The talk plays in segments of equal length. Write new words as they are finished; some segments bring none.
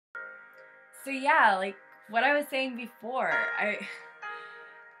So yeah, like what I was saying before,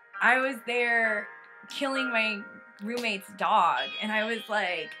 I was there killing my roommate's dog, and I was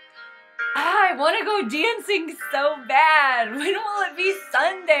like, I want to go dancing so bad. When will it be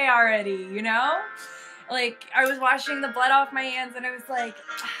Sunday already, you know? Like, I was washing the blood off my hands, and I was like,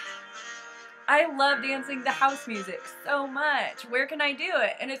 I love dancing to house music so much. Where can I do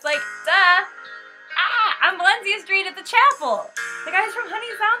it? And it's like, duh. I'm Valencia Street at the chapel. The guys from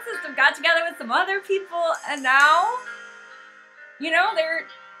Honey Sound System got together with some other people, and now, you know, they're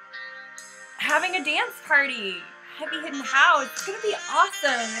having a dance party. Heavy Hidden House. It's gonna be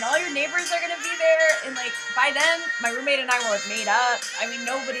awesome, and all your neighbors are gonna be there, and like by then my roommate and I will have made up. I mean,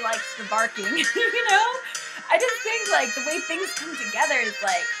 nobody likes the barking. You know, I just think like the way things come together is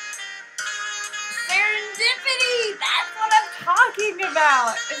like serendipity. That's what I'm talking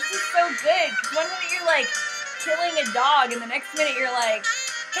about. It's just so good, because one minute you're like killing a dog, and the next minute you're like,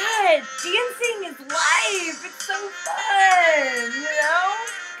 God, dancing is life. It's so fun, you know?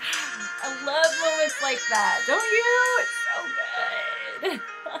 I love moments like that, don't you?